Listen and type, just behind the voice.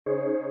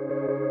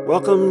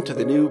Welcome to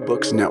the New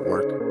Books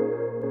Network.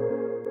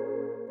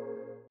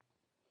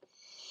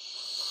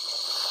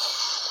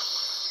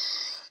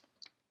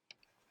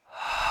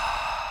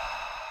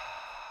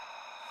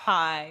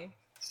 Hi.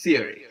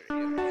 Theory.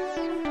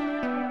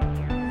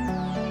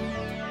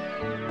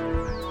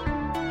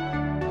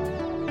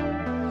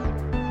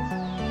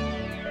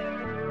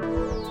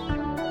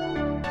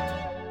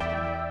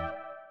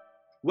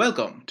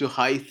 Welcome to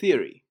High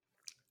Theory.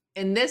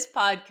 In this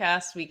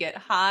podcast, we get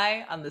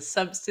high on the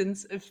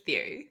substance of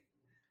theory.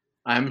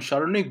 I'm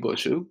Sharonik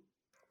Boshu.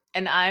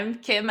 And I'm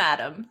Kim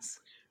Adams.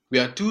 We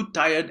are two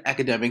tired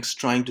academics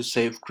trying to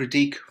save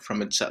critique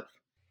from itself.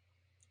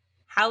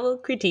 How will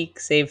critique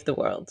save the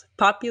world?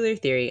 Popular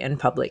theory and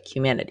public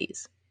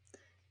humanities.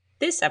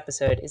 This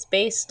episode is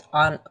based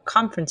on a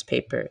conference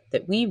paper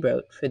that we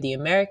wrote for the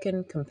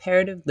American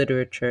Comparative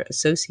Literature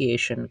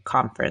Association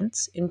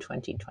conference in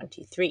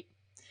 2023.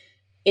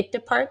 It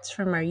departs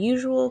from our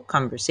usual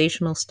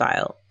conversational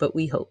style, but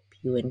we hope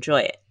you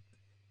enjoy it.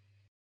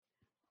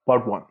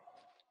 Part 1.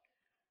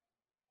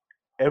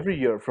 Every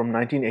year from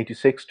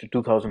 1986 to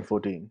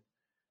 2014,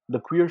 the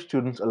Queer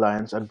Students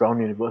Alliance at Brown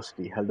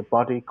University held a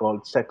party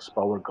called Sex,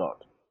 Power,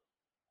 God.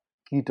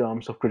 Key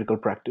terms of critical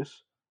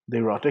practice, the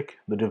erotic,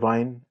 the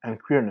divine,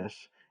 and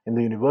queerness in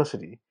the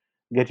university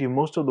get you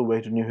most of the way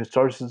to New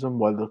Historicism,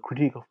 while the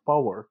critique of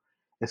power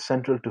is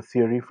central to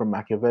theory from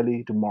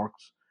Machiavelli to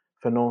Marx,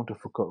 Fanon to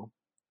Foucault,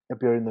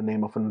 appear in the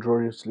name of a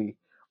notoriously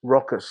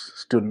raucous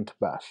student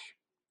bash.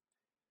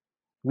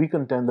 We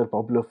contend that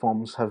popular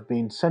forms have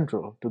been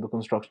central to the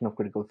construction of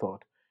critical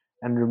thought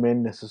and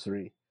remain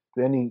necessary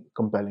to any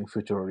compelling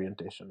future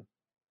orientation.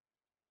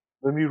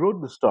 When we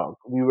wrote this talk,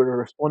 we were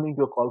responding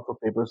to a call for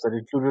papers that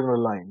included a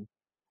line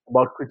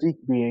about critique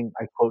being,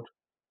 I quote,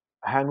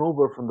 a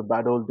hangover from the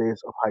bad old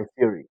days of high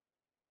theory,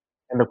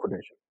 end of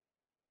quotation.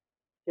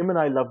 Kim and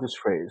I love this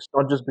phrase,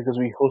 not just because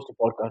we host a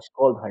podcast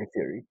called High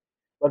Theory,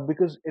 but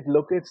because it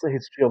locates the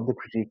history of the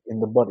critique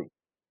in the body.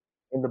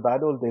 In the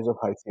bad old days of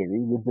high theory,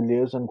 with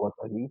Deleuze and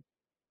Guattari,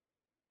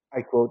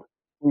 I quote,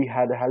 we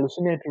had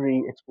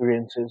hallucinatory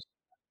experiences.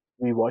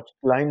 We watched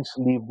lines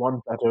leave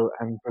one plateau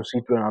and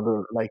proceed to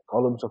another like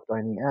columns of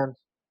tiny ants.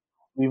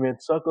 We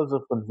made circles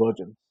of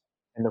convergence.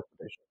 End of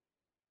quotation.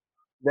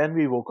 Then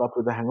we woke up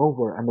with a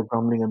hangover and a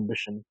grumbling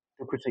ambition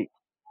to critique.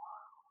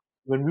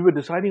 When we were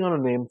deciding on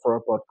a name for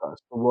our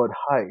podcast, the word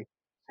high,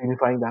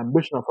 signifying the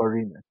ambition of our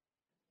remit,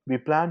 we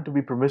planned to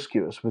be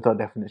promiscuous with our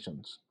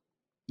definitions,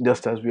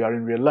 just as we are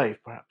in real life,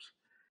 perhaps.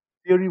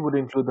 Theory would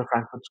include the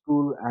Frankfurt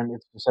School and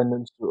its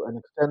descendants to an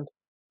extent,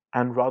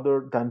 and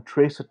rather than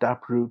trace a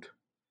taproot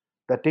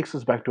that takes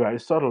us back to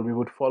Aristotle, we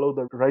would follow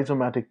the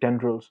rhizomatic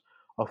tendrils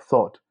of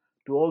thought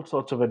to all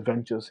sorts of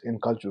adventures in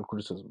cultural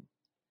criticism.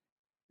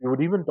 We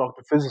would even talk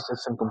to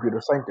physicists and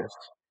computer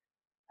scientists.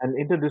 An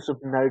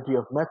interdisciplinarity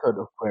of method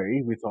of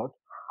query, we thought,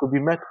 could be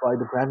met by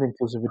the grand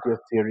inclusivity of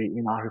theory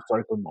in our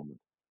historical moment,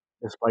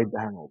 despite the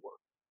hangover.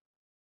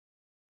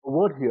 A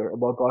word here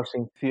about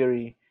parsing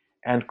theory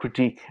and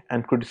critique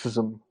and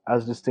criticism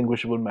as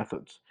distinguishable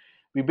methods.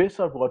 We base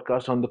our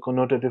podcast on the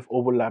connotative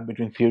overlap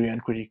between theory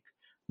and critique,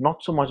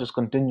 not so much as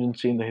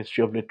contingency in the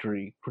history of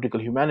literary critical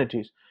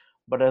humanities,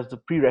 but as the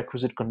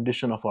prerequisite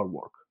condition of our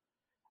work.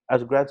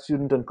 As a grad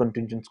student and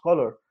contingent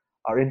scholar,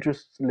 our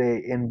interests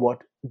lay in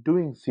what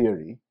doing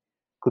theory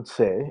could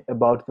say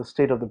about the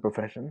state of the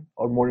profession,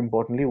 or more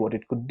importantly, what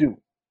it could do.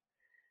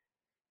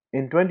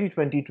 In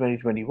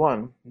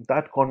 2020-2021,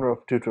 that corner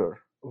of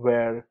Twitter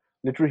where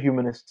literary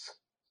humanists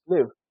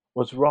live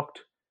was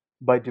rocked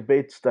by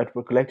debates that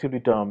were collectively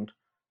termed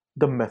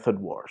the method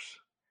wars.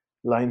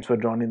 Lines were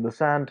drawn in the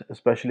sand,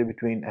 especially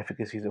between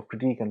efficacies of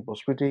critique and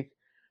post critique,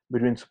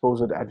 between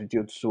supposed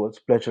attitudes towards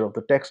pleasure of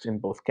the text in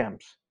both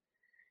camps.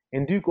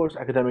 In due course,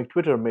 academic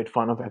Twitter made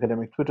fun of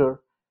academic Twitter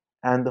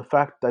and the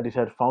fact that it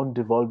had found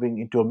devolving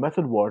into a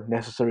method war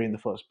necessary in the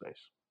first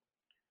place.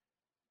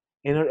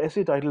 In her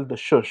essay titled The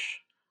Shush,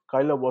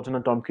 Kyla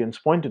Watana Tompkins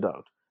pointed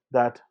out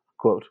that,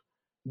 quote,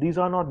 these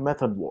are not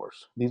method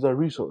wars, these are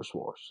resource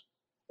wars.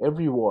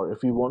 Every war, if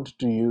we want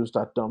to use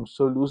that term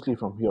so loosely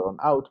from here on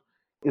out,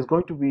 is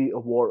going to be a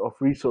war of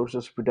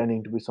resources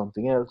pretending to be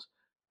something else,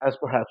 as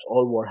perhaps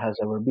all war has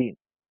ever been.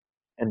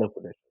 End of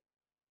quotation.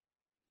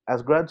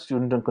 As grad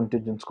student and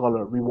contingent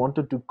scholar, we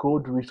wanted to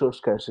code resource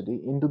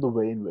scarcity into the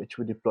way in which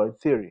we deployed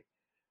theory,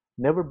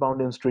 never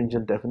bound in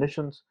stringent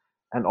definitions,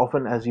 and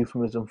often as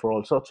euphemism for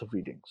all sorts of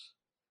readings.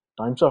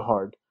 Times are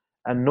hard,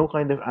 and no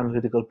kind of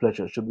analytical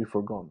pleasure should be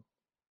foregone.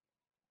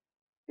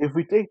 If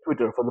we take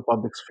Twitter for the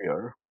public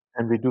sphere,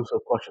 and we do so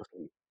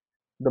cautiously,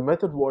 the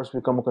method wars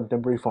become a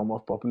contemporary form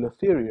of popular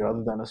theory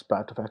rather than a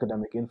spat of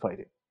academic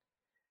infighting.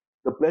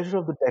 The pleasure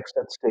of the text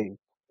at stake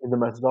in the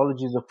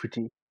methodologies of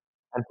critique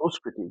and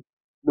post critique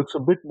looks a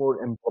bit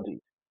more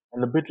embodied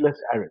and a bit less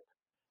arid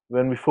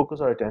when we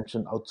focus our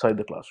attention outside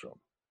the classroom.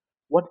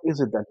 What is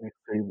it that makes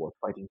theory worth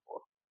fighting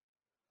for?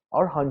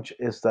 Our hunch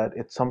is that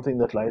it's something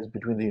that lies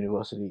between the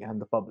university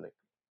and the public.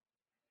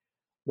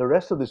 The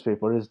rest of this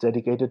paper is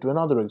dedicated to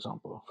another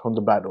example from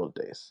the bad old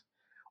days,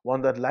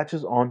 one that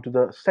latches on to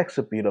the sex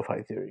appeal of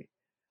high theory,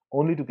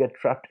 only to get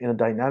trapped in a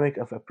dynamic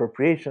of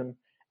appropriation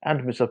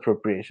and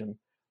misappropriation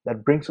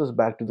that brings us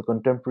back to the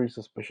contemporary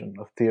suspicion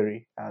of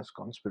theory as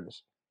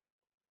conspiracy.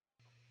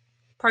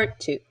 Part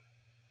 2.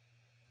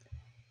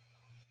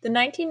 The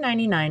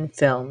 1999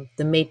 film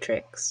The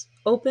Matrix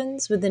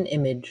opens with an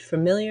image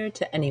familiar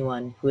to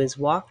anyone who has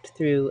walked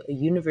through a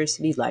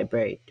university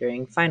library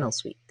during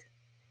finals week.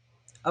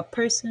 A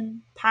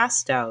person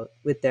passed out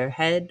with their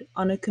head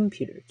on a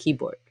computer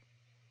keyboard.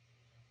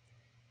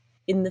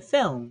 In the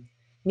film,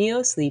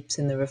 Neo sleeps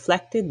in the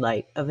reflected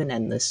light of an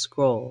endless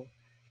scroll,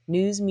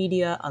 news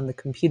media on the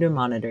computer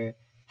monitor,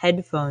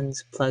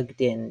 headphones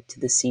plugged in to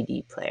the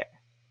CD player.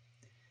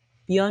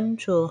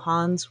 Byung-Chul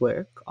Han's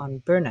work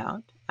on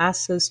burnout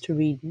asks us to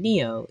read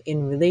Neo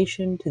in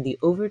relation to the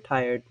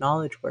overtired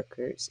knowledge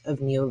workers of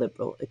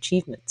neoliberal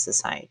achievement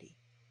society.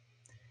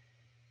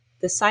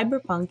 The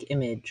cyberpunk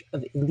image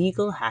of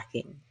illegal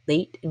hacking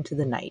late into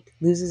the night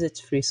loses its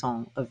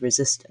frisson of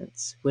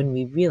resistance when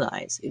we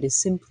realize it is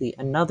simply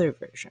another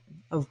version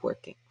of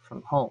working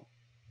from home.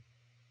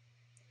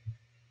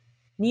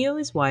 Neo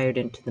is wired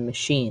into the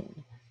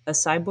machine, a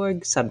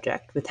cyborg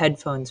subject with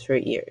headphones for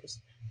ears,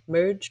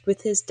 merged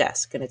with his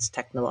desk and its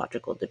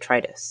technological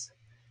detritus.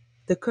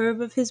 The curve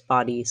of his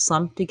body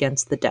slumped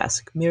against the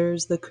desk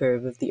mirrors the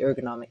curve of the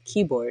ergonomic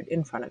keyboard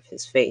in front of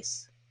his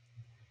face.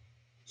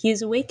 He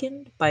is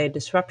awakened by a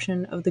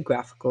disruption of the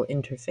graphical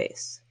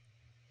interface.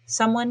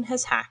 Someone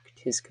has hacked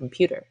his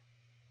computer.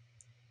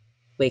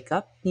 Wake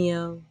up,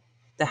 Neo,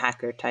 the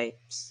hacker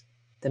types.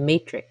 The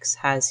Matrix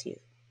has you.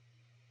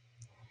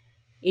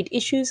 It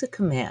issues a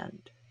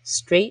command,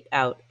 straight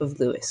out of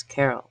Lewis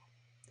Carroll.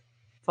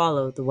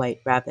 Follow the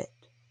white rabbit.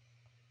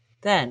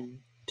 Then,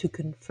 to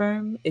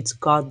confirm its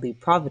godly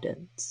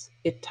providence,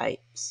 it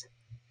types,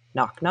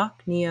 knock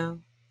knock,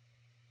 Neo.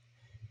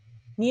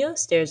 Neo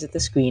stares at the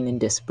screen in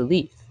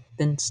disbelief,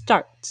 then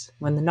starts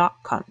when the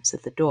knock comes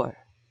at the door.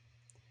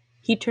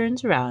 He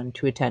turns around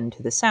to attend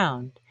to the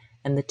sound,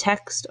 and the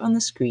text on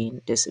the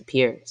screen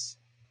disappears.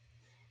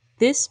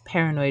 This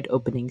paranoid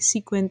opening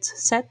sequence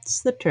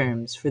sets the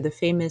terms for the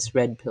famous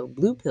red pill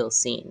blue pill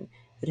scene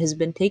that has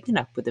been taken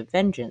up with a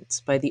vengeance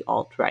by the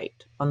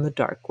alt-right on the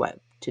dark web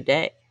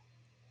today.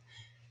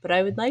 But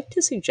I would like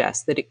to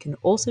suggest that it can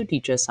also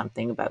teach us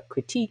something about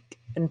critique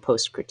and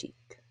post-critique.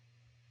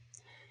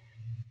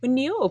 When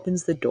Neo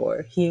opens the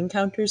door, he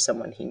encounters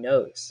someone he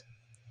knows,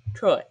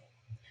 Troy,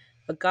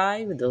 a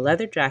guy with a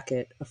leather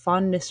jacket, a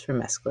fondness for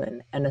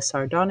mescaline, and a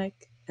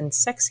sardonic and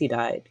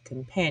sexy-eyed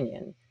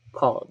companion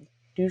called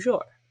Du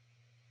Jour.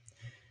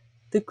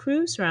 The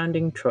crew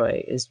surrounding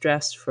Troy is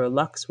dressed for a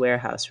Lux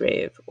warehouse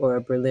rave or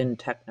a Berlin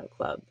techno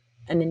club,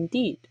 and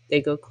indeed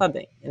they go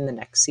clubbing in the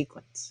next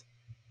sequence.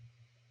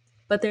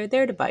 But they're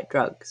there to buy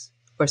drugs,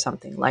 or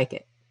something like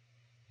it.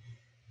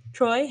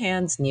 Troy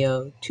hands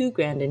Neo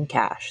 $2,000 in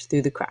cash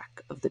through the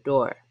crack of the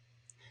door.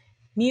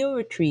 Neo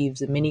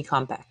retrieves a mini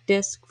compact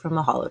disc from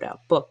a hollowed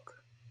out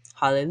book.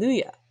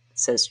 Hallelujah,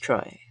 says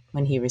Troy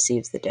when he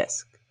receives the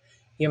disc.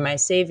 You're my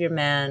savior,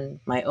 man,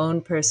 my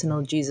own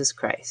personal Jesus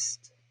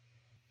Christ.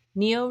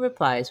 Neo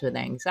replies with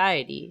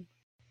anxiety,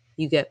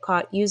 you get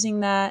caught using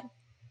that?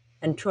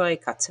 And Troy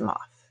cuts him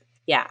off.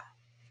 Yeah,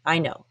 I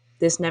know,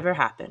 this never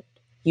happened.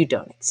 You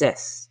don't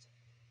exist.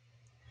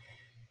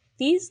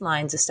 These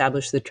lines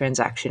establish the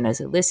transaction as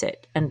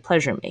illicit and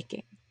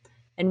pleasure-making,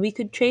 and we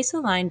could trace a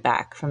line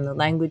back from the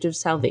language of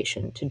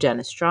salvation to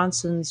Dennis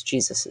Johnson's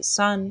Jesus'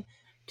 Son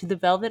to the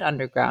Velvet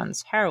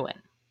Underground's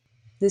Heroin.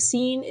 The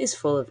scene is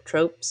full of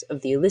tropes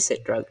of the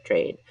illicit drug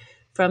trade,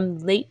 from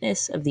the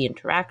lateness of the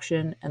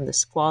interaction and the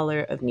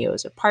squalor of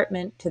Neo's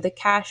apartment to the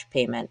cash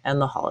payment and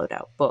the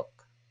hollowed-out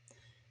book.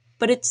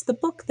 But it's the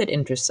book that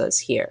interests us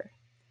here,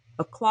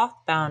 a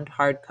cloth-bound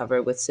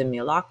hardcover with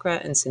simulacra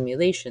and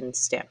simulations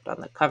stamped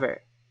on the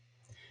cover.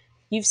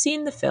 You've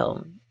seen the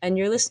film, and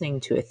you're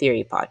listening to a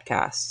theory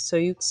podcast, so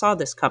you saw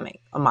this coming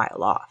a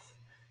mile off.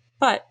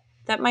 But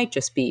that might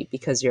just be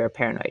because you're a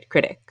paranoid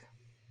critic.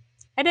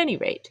 At any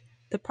rate,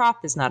 the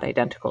prop is not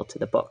identical to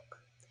the book.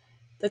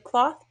 The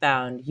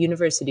cloth-bound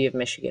University of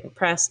Michigan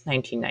Press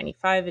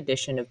 1995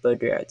 edition of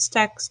Baudrillard's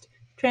text,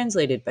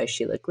 translated by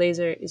Sheila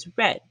Glazer, is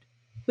red,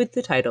 with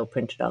the title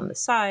printed on the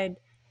side,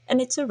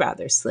 and it's a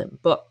rather slim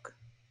book.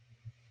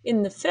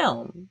 In the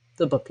film,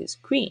 the book is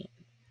green.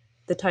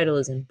 The title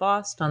is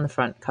embossed on the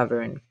front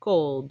cover in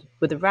gold,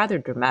 with a rather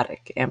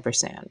dramatic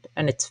ampersand,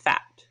 and it's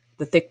fat,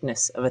 the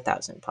thickness of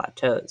 1,000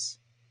 plateaus.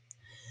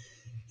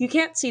 You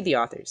can't see the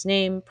author's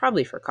name,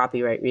 probably for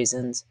copyright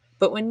reasons,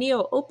 but when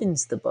Neo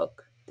opens the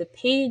book, the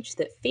page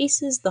that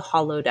faces the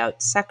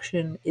hollowed-out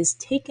section is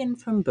taken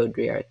from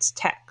Baudrillard's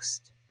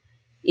text.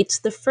 It's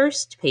the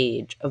first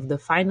page of the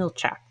final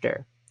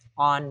chapter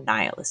on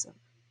nihilism.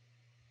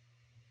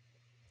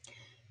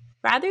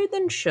 Rather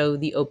than show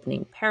the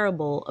opening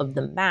parable of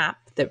the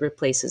map that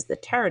replaces the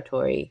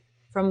territory,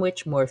 from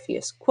which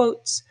Morpheus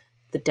quotes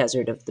the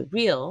desert of the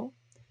real,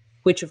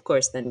 which of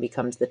course then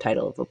becomes the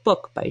title of a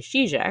book by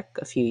Zizek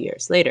a few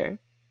years later,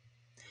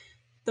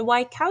 the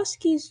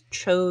Wachowskis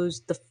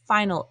chose the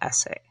final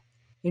essay,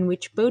 in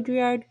which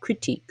Baudrillard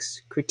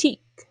critiques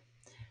critique,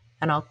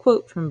 And I'll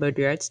quote from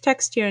Baudrillard's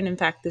text here, and in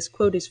fact, this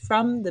quote is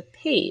from the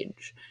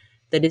page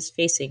that is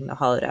facing the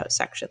hollowed out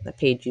section, the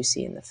page you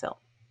see in the film.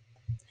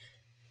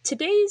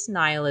 Today's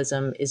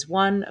nihilism is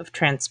one of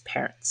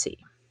transparency,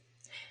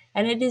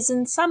 and it is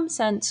in some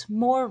sense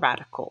more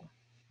radical,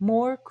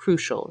 more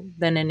crucial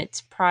than in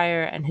its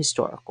prior and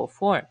historical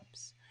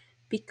forms,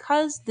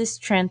 because this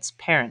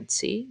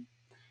transparency,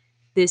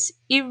 this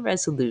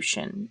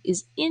irresolution,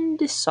 is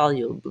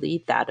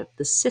indissolubly that of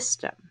the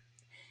system,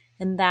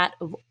 and that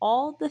of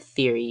all the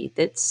theory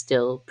that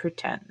still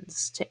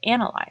pretends to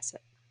analyze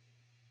it.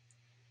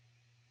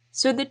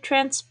 So the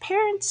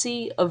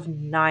transparency of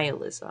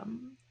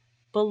nihilism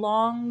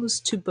belongs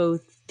to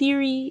both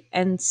theory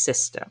and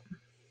system.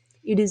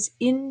 It is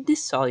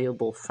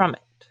indissoluble from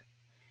it.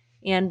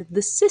 And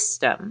the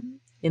system,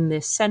 in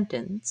this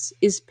sentence,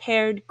 is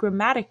paired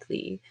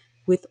grammatically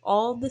with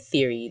all the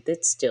theory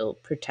that still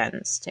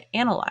pretends to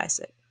analyze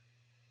it.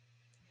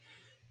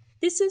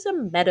 This is a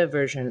meta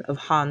version of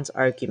Hahn's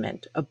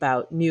argument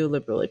about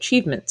neoliberal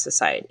achievement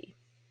society.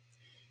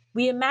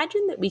 We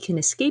imagine that we can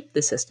escape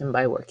the system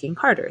by working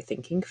harder,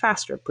 thinking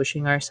faster,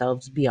 pushing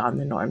ourselves beyond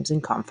the norms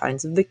and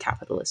confines of the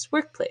capitalist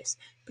workplace.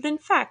 But in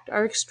fact,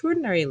 our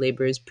extraordinary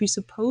labor is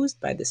presupposed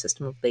by the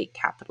system of late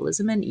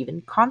capitalism and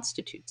even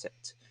constitutes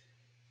it.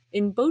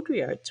 In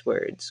Baudrillard's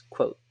words,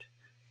 quote,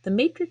 "The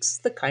Matrix is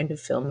the kind of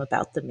film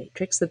about the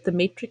Matrix that the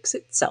Matrix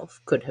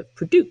itself could have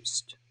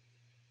produced."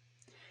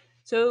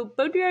 So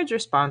Baudrillard's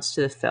response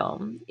to the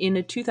film in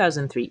a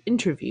 2003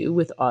 interview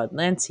with Aude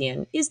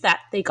Lancian is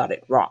that they got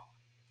it wrong.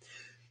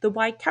 The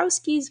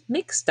Wachowskis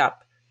mixed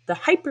up the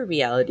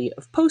hyperreality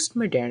of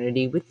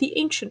postmodernity with the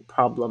ancient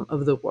problem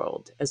of the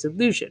world as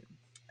illusion.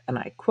 And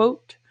I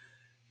quote,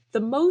 "The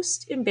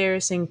most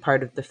embarrassing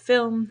part of the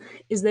film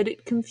is that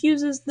it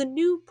confuses the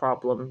new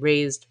problem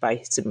raised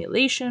by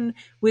simulation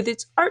with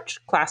its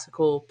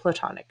arch-classical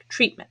Platonic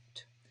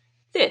treatment.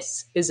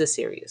 This is a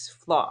serious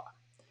flaw."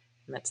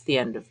 And that's the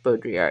end of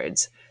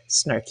Baudrillard's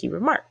snarky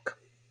remark.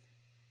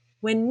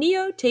 When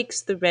Neo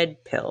takes the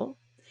red pill,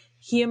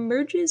 he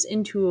emerges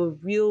into a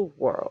real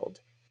world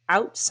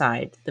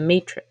outside the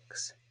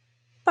Matrix.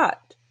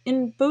 But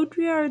in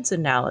Baudrillard's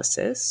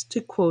analysis,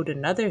 to quote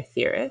another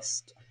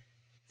theorist,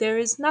 there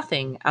is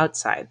nothing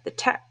outside the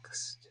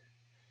text.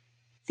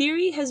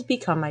 Theory has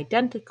become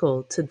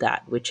identical to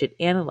that which it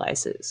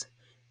analyzes.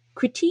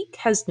 Critique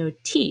has no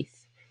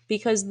teeth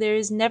because there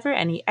is never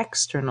any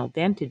external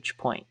vantage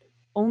point,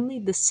 only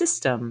the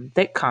system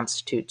that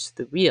constitutes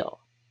the real.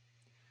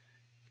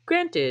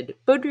 Granted,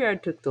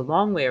 Baudrillard took the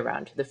long way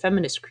around to the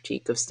feminist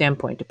critique of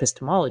standpoint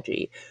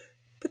epistemology,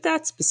 but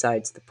that's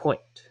besides the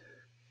point.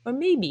 Or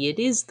maybe it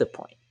is the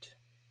point.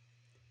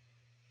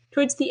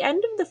 Towards the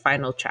end of the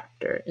final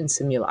chapter in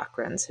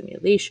Simulacra and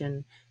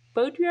Simulation,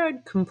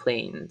 Baudrillard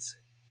complains,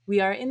 "We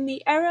are in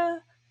the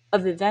era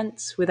of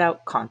events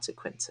without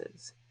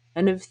consequences,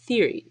 and of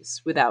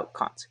theories without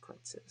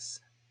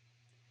consequences."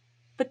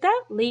 But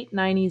that late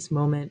 90s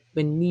moment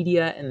when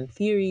media and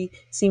theory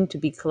seemed to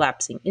be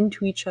collapsing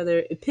into each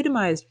other,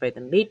 epitomized by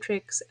the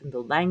Matrix and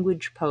the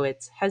language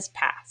poets, has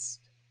passed.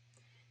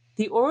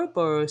 The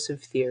Ouroboros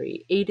of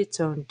theory ate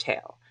its own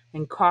tail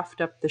and coughed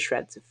up the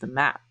shreds of the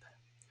map.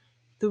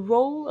 The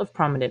role of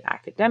prominent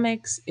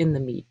academics in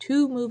the Me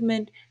Too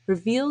movement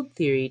revealed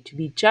theory to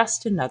be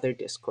just another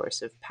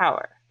discourse of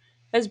power,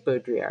 as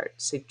Baudrillard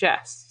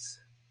suggests.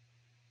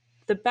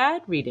 The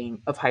bad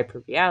reading of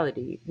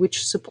hyperreality,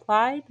 which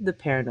supplied the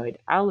paranoid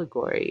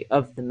allegory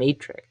of the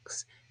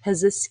Matrix,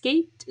 has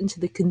escaped into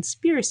the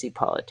conspiracy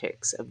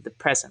politics of the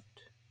present.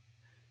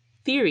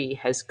 Theory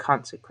has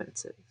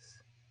consequences.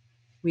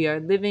 We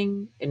are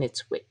living in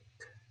its wake.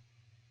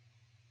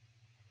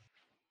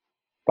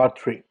 Part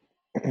 3.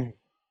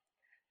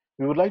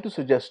 We would like to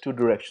suggest two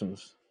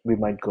directions we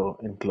might go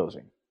in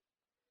closing.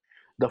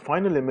 The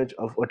final image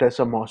of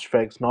Ottessa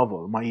Moshfegh's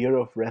novel, My Year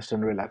of Rest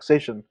and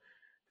Relaxation,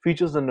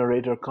 features the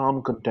narrator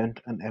calm, content,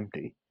 and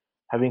empty,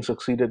 having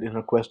succeeded in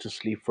her quest to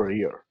sleep for a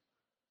year.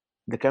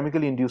 The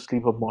chemically induced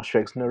sleep of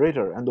Moshfegh's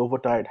narrator and the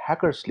overtired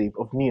hacker sleep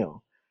of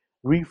Neo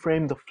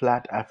reframe the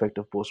flat affect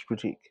of post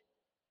critique.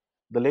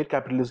 The late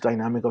capitalist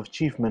dynamic of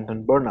achievement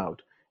and burnout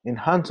in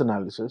Hans'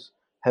 analysis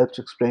helps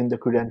explain the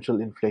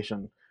credential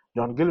inflation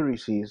John Guillory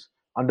sees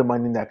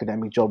undermining the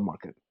academic job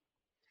market.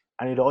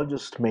 And it all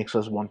just makes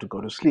us want to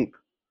go to sleep.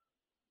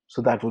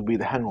 So that would be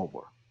the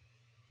hangover.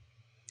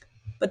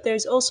 But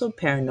there's also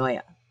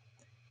paranoia,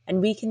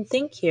 and we can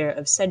think here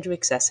of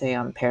Sedgwick's essay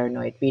on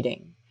paranoid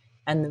reading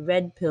and the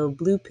red pill,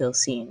 blue pill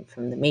scene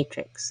from The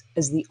Matrix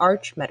as the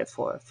arch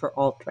metaphor for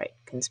alt-right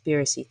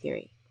conspiracy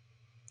theory.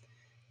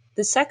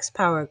 The Sex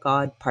Power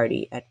God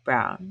party at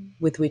Brown,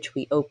 with which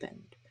we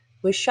opened,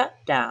 was shut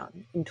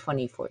down in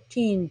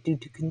 2014 due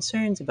to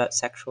concerns about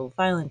sexual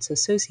violence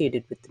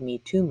associated with the Me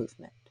Too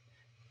movement.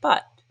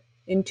 But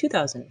in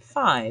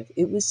 2005,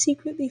 it was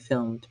secretly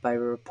filmed by a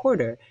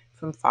reporter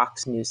from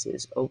Fox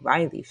News'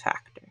 O'Reilly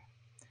Factor,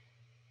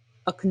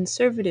 a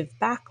conservative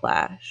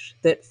backlash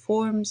that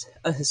forms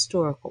a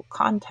historical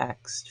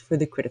context for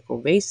the critical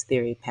race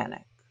theory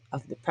panic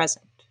of the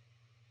present.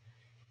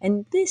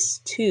 And this,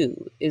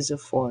 too, is a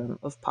form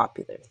of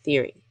popular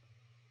theory.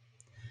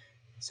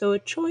 So a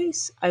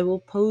choice I will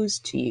pose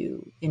to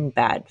you in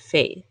bad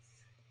faith: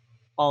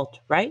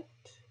 alt-right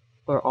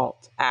or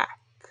alt-ac.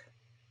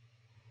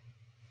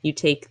 You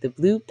take the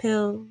blue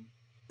pill,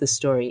 the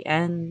story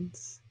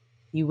ends,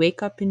 you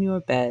wake up in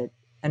your bed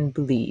and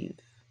believe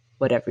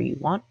whatever you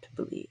want to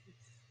believe.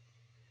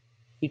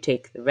 You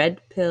take the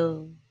red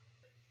pill,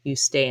 you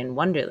stay in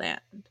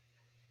Wonderland,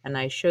 and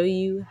I show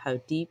you how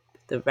deep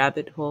the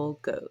rabbit hole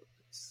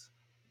goes.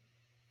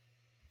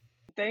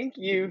 Thank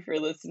you for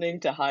listening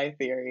to High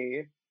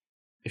Theory.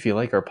 If you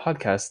like our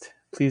podcast,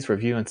 please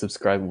review and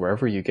subscribe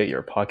wherever you get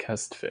your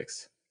podcast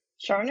fix.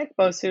 Sharnik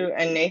Bosu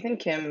and Nathan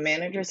Kim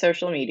manage our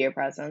social media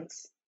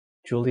presence.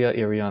 Julia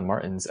Irion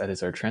Martins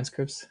edits our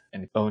transcripts,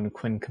 and Owen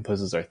Quinn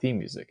composes our theme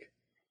music.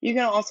 You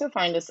can also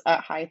find us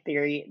at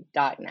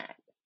hightheory.net.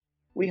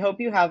 We hope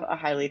you have a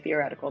highly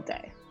theoretical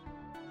day.